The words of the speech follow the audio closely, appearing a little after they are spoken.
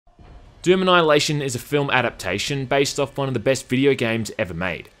Doom Annihilation is a film adaptation based off one of the best video games ever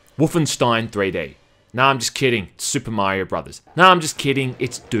made, Wolfenstein 3D. Nah, I'm just kidding, it's Super Mario Bros. Nah, I'm just kidding,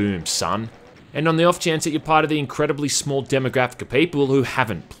 it's Doom, son. And on the off chance that you're part of the incredibly small demographic of people who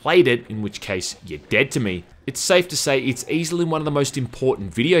haven't played it, in which case you're dead to me, it's safe to say it's easily one of the most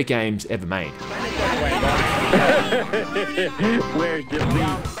important video games ever made.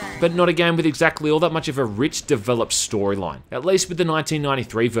 But not a game with exactly all that much of a rich, developed storyline, at least with the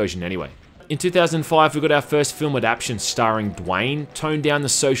 1993 version anyway. In 2005, we got our first film adaptation starring Dwayne, toned down the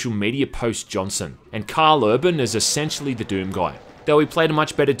social media post Johnson, and Carl Urban as essentially the Doom guy, though he played a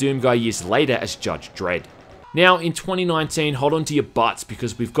much better Doom guy years later as Judge Dredd. Now, in 2019, hold on to your butts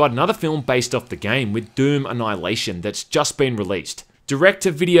because we've got another film based off the game with Doom Annihilation that's just been released. Direct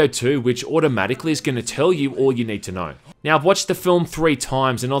to video too, which automatically is going to tell you all you need to know. Now, I've watched the film 3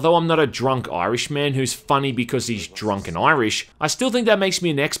 times, and although I'm not a drunk Irishman who's funny because he's drunk and Irish, I still think that makes me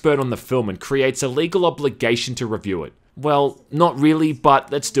an expert on the film and creates a legal obligation to review it. Well, not really,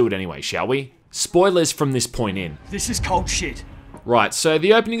 but let's do it anyway, shall we? Spoilers from this point in. This is cold shit. Right, so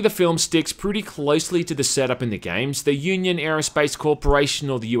the opening of the film sticks pretty closely to the setup in the games. The Union Aerospace Corporation,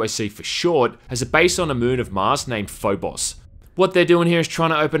 or the UAC for short, has a base on a moon of Mars named Phobos. What they're doing here is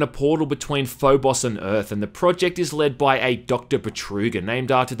trying to open a portal between Phobos and Earth, and the project is led by a Dr. Betruger,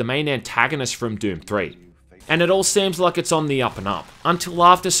 named after the main antagonist from Doom 3. And it all seems like it's on the up and up, until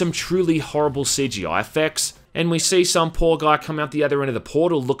after some truly horrible CGI effects, and we see some poor guy come out the other end of the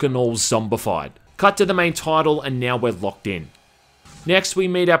portal looking all zombified. Cut to the main title, and now we're locked in. Next, we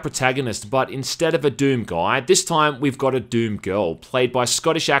meet our protagonist, but instead of a Doom guy, this time we've got a Doom girl, played by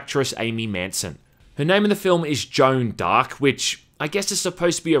Scottish actress Amy Manson. Her name in the film is Joan Dark, which I guess is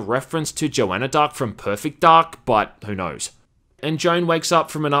supposed to be a reference to Joanna Dark from Perfect Dark, but who knows. And Joan wakes up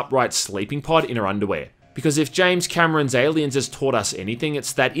from an upright sleeping pod in her underwear. Because if James Cameron's Aliens has taught us anything,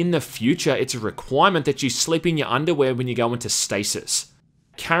 it's that in the future it's a requirement that you sleep in your underwear when you go into stasis.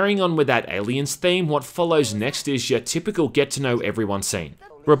 Carrying on with that Aliens theme, what follows next is your typical get-to-know-everyone scene,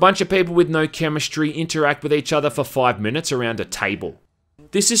 where a bunch of people with no chemistry interact with each other for 5 minutes around a table.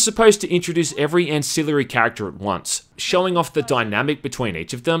 This is supposed to introduce every ancillary character at once, showing off the dynamic between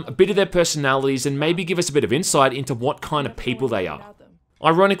each of them, a bit of their personalities, and maybe give us a bit of insight into what kind of people they are.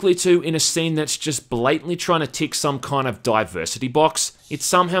 Ironically too, in a scene that's just blatantly trying to tick some kind of diversity box, it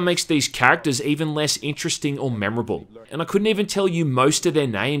somehow makes these characters even less interesting or memorable. And I couldn't even tell you most of their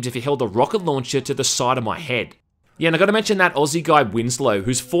names if you held a rocket launcher to the side of my head. Yeah, and I gotta mention that Aussie guy Winslow,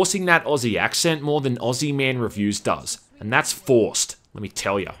 who's forcing that Aussie accent more than Aussie Man Reviews does. And that's forced, let me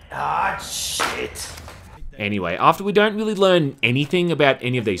tell you. Ah, shit. Anyway, after we don't really learn anything about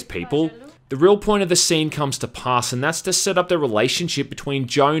any of these people, the real point of the scene comes to pass, and that's to set up the relationship between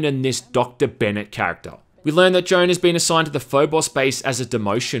Joan and this Dr. Bennett character. We learn that Joan has been assigned to the Phobos base as a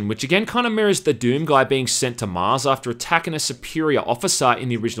demotion, which again kind of mirrors the Doom guy being sent to Mars after attacking a superior officer in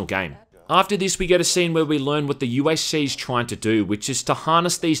the original game. After this, we get a scene where we learn what the UAC is trying to do, which is to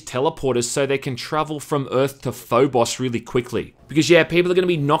harness these teleporters so they can travel from Earth to Phobos really quickly. Because yeah, people are going to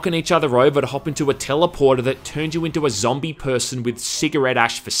be knocking each other over to hop into a teleporter that turns you into a zombie person with cigarette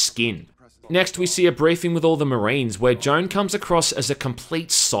ash for skin. Next, we see a briefing with all the Marines, where Joan comes across as a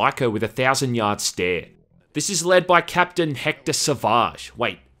complete psycho with a 1,000-yard stare. This is led by Captain Hector Savage.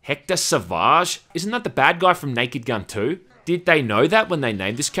 Wait, Hector Savage? Isn't that the bad guy from Naked Gun 2? Did they know that when they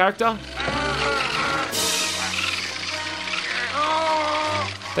named this character?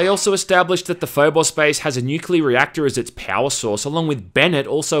 They also established that the Phobos base has a nuclear reactor as its power source, along with Bennett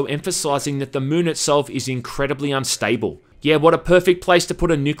also emphasizing that the moon itself is incredibly unstable. Yeah, what a perfect place to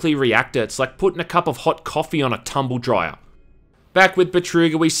put a nuclear reactor. It's like putting a cup of hot coffee on a tumble dryer. Back with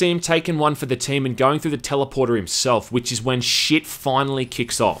Betruger, we see him taking one for the team and going through the teleporter himself, which is when shit finally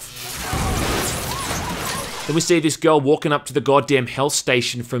kicks off. Then we see this girl walking up to the goddamn hell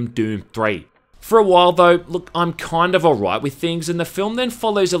station from Doom 3. For a while though, look, I'm kind of alright with things, and the film then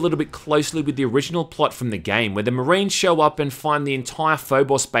follows a little bit closely with the original plot from the game, where the Marines show up and find the entire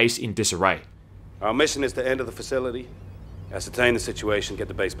Phobos base in disarray. Our mission is to enter the facility, ascertain the situation, get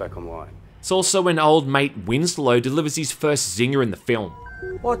the base back online. It's also when old mate Winslow delivers his first zinger in the film.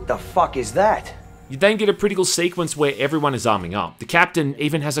 What the fuck is that? You then get a pretty cool sequence where everyone is arming up. The captain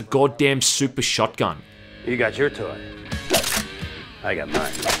even has a goddamn super shotgun. You got your toy. I got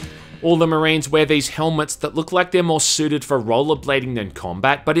mine. All the Marines wear these helmets that look like they're more suited for rollerblading than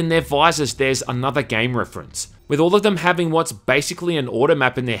combat, but in their visors there's another game reference, with all of them having what's basically an auto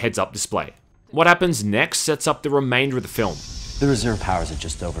map in their heads-up display. What happens next sets up the remainder of the film. The reserve power's at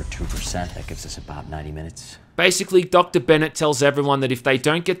just over 2%. That gives us about 90 minutes. Basically, Dr. Bennett tells everyone that if they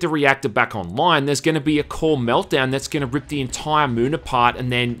don't get the reactor back online, there's going to be a core meltdown that's going to rip the entire moon apart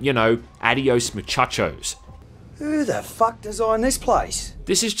and then, you know, adios muchachos. Who the fuck designed this place?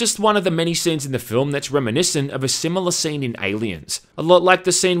 This is just one of the many scenes in the film that's reminiscent of a similar scene in Aliens. A lot like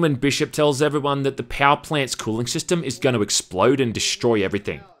the scene when Bishop tells everyone that the power plant's cooling system is going to explode and destroy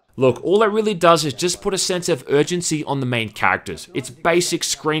everything. Look, all it really does is just put a sense of urgency on the main characters. It's basic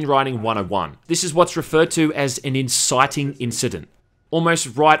screenwriting 101. This is what's referred to as an inciting incident.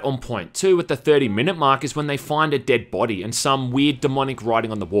 Almost right on point too. At the 30-minute mark is when they find a dead body and some weird demonic writing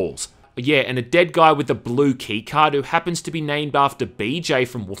on the walls. Yeah, and a dead guy with a blue keycard who happens to be named after BJ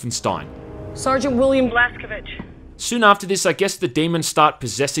from Wolfenstein. Sergeant William Blaskovich. Soon after this, I guess the demons start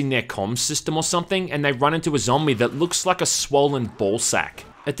possessing their comms system or something, and they run into a zombie that looks like a swollen ball sack.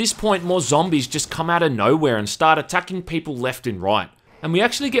 At this point, more zombies just come out of nowhere and start attacking people left and right. And we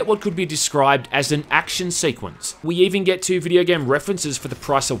actually get what could be described as an action sequence. We even get 2 video game references for the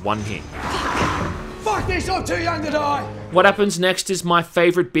price of 1 here. Fuck this, I'm too young to die! What happens next is my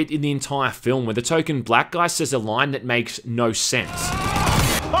favourite bit in the entire film, where the token black guy says a line that makes no sense.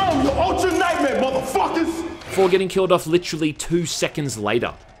 I'm your ultra nightmare, motherfuckers! Before getting killed off literally 2 seconds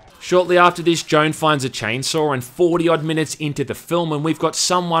later. Shortly after this, Joan finds a chainsaw, and 40 odd minutes into the film and we've got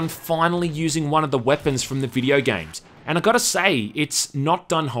someone finally using one of the weapons from the video games. And I gotta say, it's not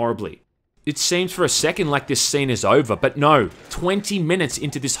done horribly. It seems for a second like this scene is over, but no, 20 minutes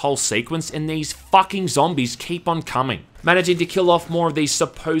into this whole sequence and these fucking zombies keep on coming, managing to kill off more of these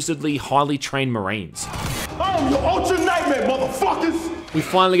supposedly highly trained Marines. I'm your ultra nightmare, motherfuckers! We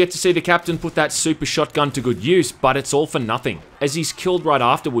finally get to see the captain put that super shotgun to good use, but it's all for nothing, as he's killed right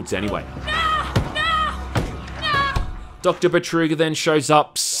afterwards anyway. Dr. Betruger then shows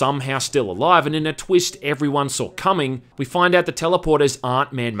up, somehow still alive, and in a twist everyone saw coming, we find out the teleporters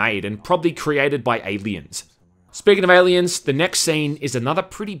aren't man-made and probably created by aliens. Speaking of aliens, the next scene is another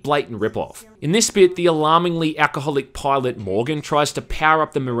pretty blatant ripoff. In this bit, the alarmingly alcoholic pilot Morgan tries to power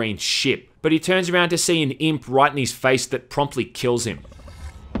up the Marine's ship, but he turns around to see an imp right in his face that promptly kills him.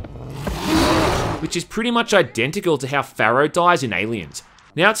 Which is pretty much identical to how Pharaoh dies in Aliens.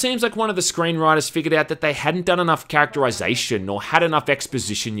 Now it seems like one of the screenwriters figured out that they hadn't done enough characterization or had enough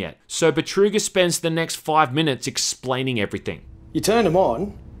exposition yet, so Betruger spends the next 5 minutes explaining everything. You turned them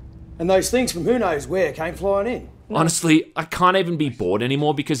on, and those things from who knows where came flying in. Honestly, I can't even be bored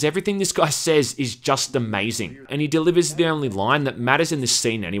anymore because everything this guy says is just amazing, and he delivers the only line that matters in this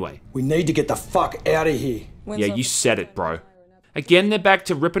scene anyway. We need to get the fuck out of here. Yeah, you said it, bro. Again, they're back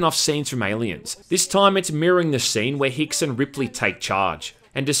to ripping off scenes from Aliens. This time it's mirroring the scene where Hicks and Ripley take charge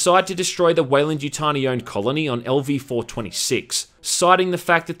and decide to destroy the Weyland-Yutani-owned colony on LV-426, citing the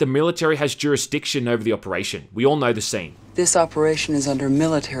fact that the military has jurisdiction over the operation. We all know the scene. This operation is under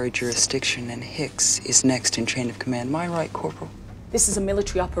military jurisdiction, and Hicks is next in chain of command. Am I right, Corporal? This is a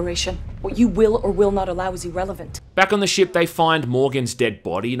military operation. What you will or will not allow is irrelevant. Back on the ship, they find Morgan's dead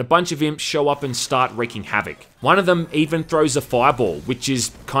body, and a bunch of imps show up and start wreaking havoc. One of them even throws a fireball, which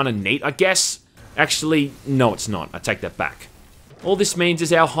is kinda neat, I guess. Actually, no it's not. I take that back. All this means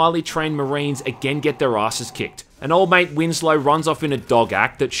is our highly trained Marines again get their asses kicked. And old mate Winslow runs off in a dog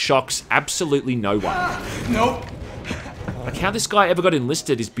act that shocks absolutely no one. Nope. Like how this guy ever got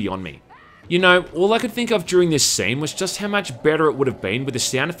enlisted is beyond me. You know, all I could think of during this scene was just how much better it would have been with the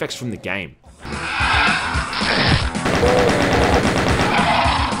sound effects from the game.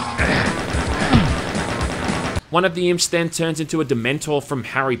 One of the imps then turns into a Dementor from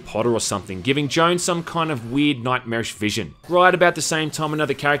Harry Potter or something, giving Joan some kind of weird nightmarish vision. Right about the same time,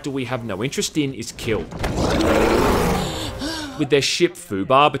 another character we have no interest in is killed. With their ship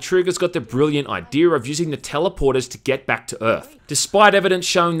Fubar, Betruger's got the brilliant idea of using the teleporters to get back to Earth, despite evidence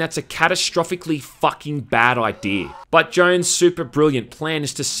showing that's a catastrophically fucking bad idea. But Joan's super brilliant plan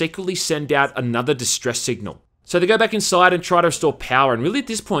is to secretly send out another distress signal. So they go back inside and try to restore power, and really at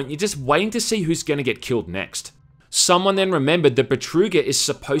this point, you're just waiting to see who's gonna get killed next. Someone then remembered that Betruger is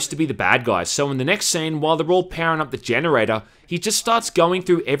supposed to be the bad guy, so in the next scene, while they're all powering up the generator, he just starts going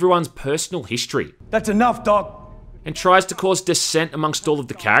through everyone's personal history. That's enough, Doc. And tries to cause dissent amongst all of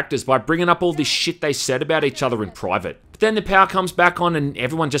the characters by bringing up all this shit they said about each other in private. But then the power comes back on and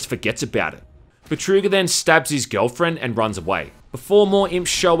everyone just forgets about it. Betruger then stabs his girlfriend and runs away, before more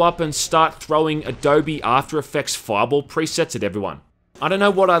imps show up and start throwing Adobe After Effects fireball presets at everyone. I don't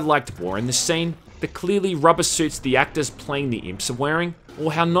know what I liked more in this scene, the clearly rubber suits the actors playing the imps are wearing,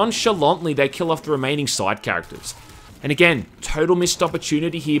 or how nonchalantly they kill off the remaining side characters. And again, total missed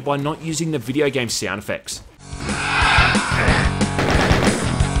opportunity here by not using the video game sound effects.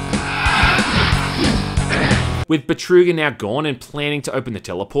 With Betruger now gone and planning to open the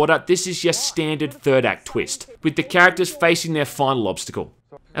teleporter, this is your standard third act twist. with the characters facing their final obstacle.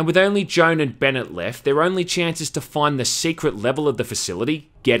 And with only Joan and Bennett left, their only chance is to find the secret level of the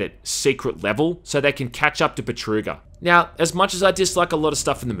facility, get it, secret level, so they can catch up to Petruga. Now, as much as I dislike a lot of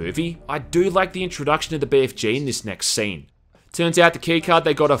stuff in the movie, I do like the introduction of the BFG in this next scene. Turns out the keycard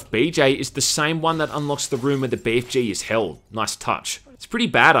they got off BJ is the same one that unlocks the room where the BFG is held. Nice touch. It's pretty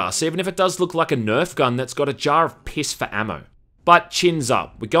badass, even if it does look like a Nerf gun that's got a jar of piss for ammo. But chins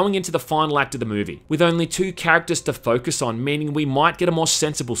up, we're going into the final act of the movie, with only 2 characters to focus on, meaning we might get a more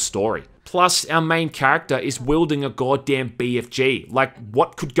sensible story. Plus, our main character is wielding a goddamn BFG, like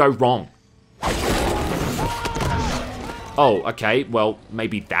what could go wrong? Oh, okay, well,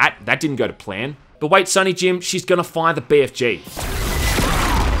 maybe that didn't go to plan. But wait, Sonny Jim, she's gonna fire the BFG.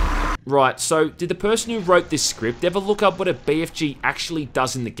 Right, so did the person who wrote this script ever look up what a BFG actually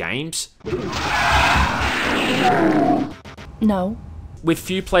does in the games? No. With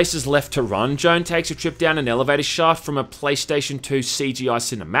few places left to run, Joan takes a trip down an elevator shaft from a PlayStation 2 CGI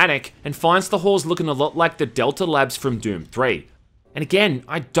cinematic and finds the halls looking a lot like the Delta Labs from Doom 3. And again,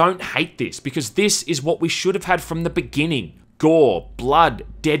 I don't hate this, because this is what we should have had from the beginning. Gore, blood,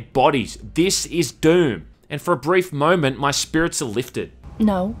 dead bodies. This is Doom. And for a brief moment, my spirits are lifted.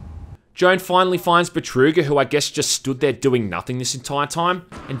 No. Joan finally finds Petruga, who I guess just stood there doing nothing this entire time,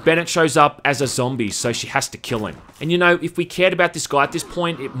 and Bennett shows up as a zombie, so she has to kill him. And you know, if we cared about this guy at this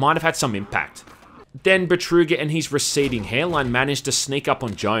point, it might have had some impact. Then Petruga and his receding hairline manage to sneak up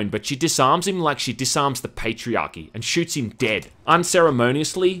on Joan, but she disarms him like she disarms the patriarchy, and shoots him dead,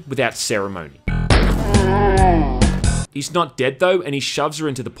 unceremoniously, without ceremony. He's not dead though, and he shoves her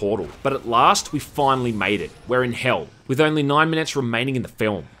into the portal, but at last, we finally made it. We're in hell, with only 9 minutes remaining in the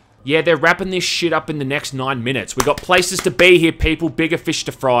film. Yeah, they're wrapping this shit up in the next 9 minutes. We got places to be here, people, bigger fish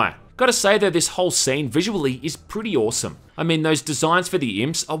to fry. Gotta say though, this whole scene visually is pretty awesome. I mean, those designs for the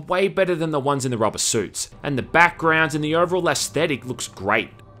imps are way better than the ones in the rubber suits, and the backgrounds and the overall aesthetic looks great.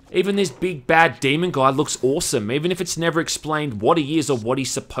 Even this big bad demon guy looks awesome, even if it's never explained what he is or what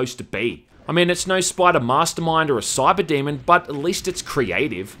he's supposed to be. I mean, it's no spider mastermind or a cyber demon, but at least it's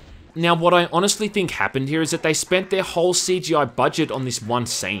creative. Now, what I honestly think happened here is that they spent their whole CGI budget on this one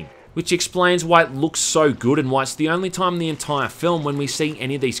scene, which explains why it looks so good and why it's the only time in the entire film when we see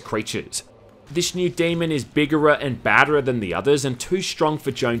any of these creatures. This new demon is bigger and badder than the others and too strong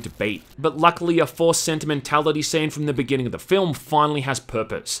for Joan to beat, but luckily a forced sentimentality scene from the beginning of the film finally has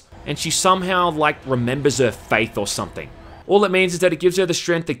purpose, and she somehow remembers her faith or something. All it means is that it gives her the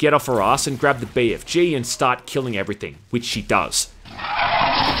strength to get off her ass and grab the BFG and start killing everything, which she does.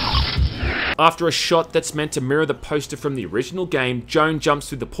 After a shot that's meant to mirror the poster from the original game, Joan jumps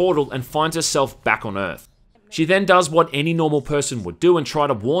through the portal and finds herself back on Earth. She then does what any normal person would do and try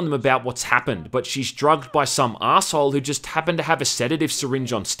to warn them about what's happened, but she's drugged by some asshole who just happened to have a sedative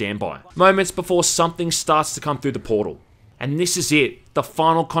syringe on standby, moments before something starts to come through the portal. And this is it, the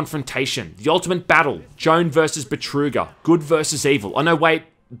final confrontation, the ultimate battle, Joan versus Petruga, good versus evil. Oh no, wait,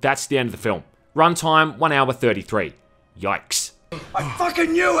 that's the end of the film. Runtime, 1 hour 33. Yikes. I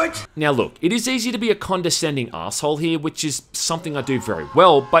fucking knew it! Now look, it is easy to be a condescending asshole here, which is something I do very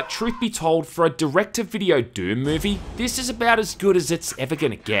well, but truth be told, for a direct-to-video Doom movie, this is about as good as it's ever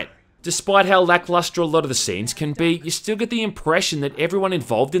gonna get. Despite how lackluster a lot of the scenes can be, you still get the impression that everyone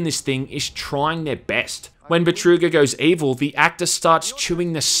involved in this thing is trying their best. When Petruga goes evil, the actor starts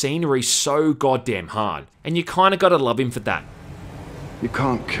chewing the scenery so goddamn hard, and you kinda gotta love him for that. You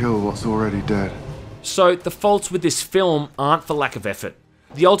can't kill what's already dead. So, the faults with this film aren't for lack of effort.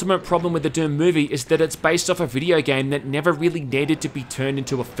 The ultimate problem with the Doom movie is that it's based off a video game that never really needed to be turned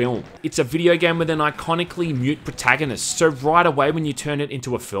into a film. It's a video game with an iconically mute protagonist, so right away when you turn it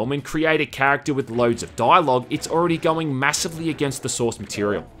into a film and create a character with loads of dialogue, it's already going massively against the source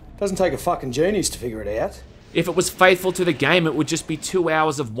material. Doesn't take a fucking genius to figure it out. If it was faithful to the game, it would just be 2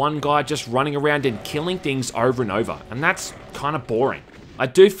 hours of one guy just running around and killing things over and over, and that's kinda boring. I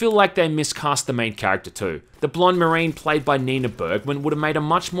do feel like they miscast the main character too. The blonde Marine played by Nina Bergman would have made a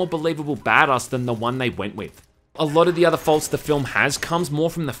much more believable badass than the one they went with. A lot of the other faults the film has comes more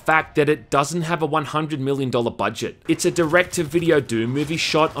from the fact that it doesn't have a $100 million budget. It's a direct-to-video Doom movie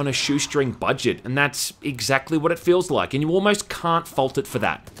shot on a shoestring budget, and that's exactly what it feels like, and you almost can't fault it for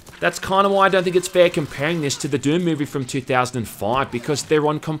that. That's kind of why I don't think it's fair comparing this to the Doom movie from 2005, because they're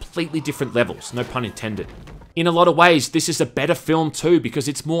on completely different levels, no pun intended. In a lot of ways, this is a better film too because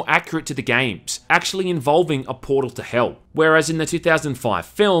it's more accurate to the games, actually involving a portal to hell. Whereas in the 2005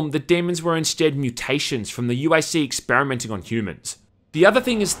 film, the demons were instead mutations from the UAC experimenting on humans. The other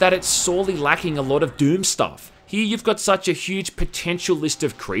thing is that it's sorely lacking a lot of Doom stuff. Here you've got such a huge potential list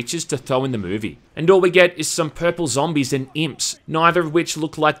of creatures to throw in the movie, and all we get is some purple zombies and imps, neither of which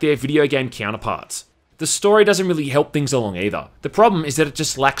look like their video game counterparts. The story doesn't really help things along either. The problem is that it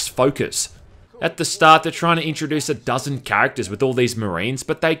just lacks focus. At the start, they're trying to introduce a dozen characters with all these Marines,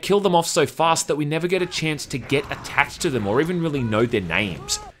 but they kill them off so fast that we never get a chance to get attached to them or even really know their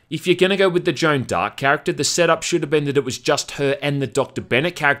names. If you're gonna go with the Joan Dark character, the setup should have been that it was just her and the Dr.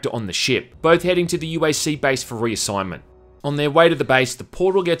 Bennett character on the ship, both heading to the UAC base for reassignment. On their way to the base, the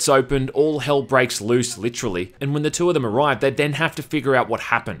portal gets opened, all hell breaks loose, literally, and when the two of them arrive, they then have to figure out what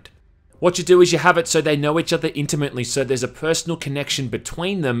happened. What you do is you have it so they know each other intimately, so there's a personal connection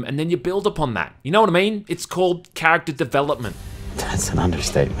between them, and then you build upon that. You know what I mean? It's called character development. That's an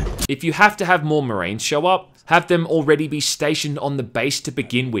understatement. If you have to have more Marines show up, have them already be stationed on the base to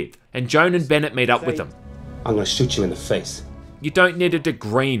begin with, and Joan and Bennett meet up with them. I'm gonna shoot you in the face. You don't need a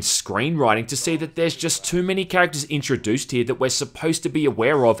degree in screenwriting to see that there's just too many characters introduced here that we're supposed to be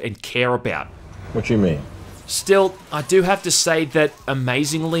aware of and care about. What you mean? Still, I do have to say that,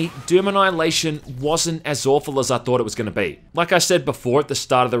 amazingly, Doom Annihilation wasn't as awful as I thought it was going to be. Like I said before at the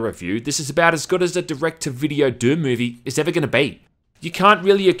start of the review, this is about as good as a direct-to-video Doom movie is ever going to be. You can't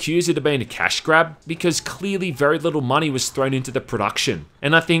really accuse it of being a cash grab, because clearly very little money was thrown into the production,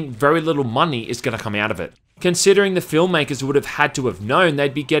 and I think very little money is going to come out of it. Considering the filmmakers would have had to have known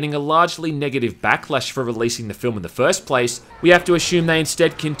they'd be getting a largely negative backlash for releasing the film in the first place, we have to assume they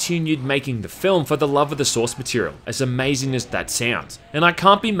instead continued making the film for the love of the source material, as amazing as that sounds. And I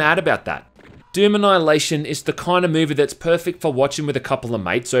can't be mad about that. Doom Annihilation is the kind of movie that's perfect for watching with a couple of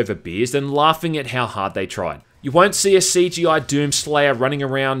mates over beers and laughing at how hard they tried. You won't see a CGI Doomslayer running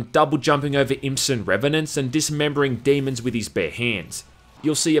around double jumping over imps and revenants and dismembering demons with his bare hands.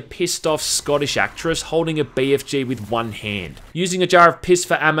 You'll see a pissed off Scottish actress holding a BFG with one hand, using a jar of piss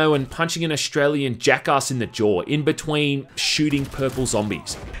for ammo and punching an Australian jackass in the jaw in between shooting purple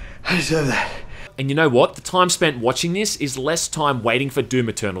zombies. I deserve that. And you know what? The time spent watching this is less time waiting for Doom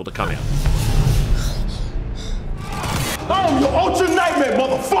Eternal to come out. I'm your ultra nightmare,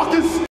 motherfuckers!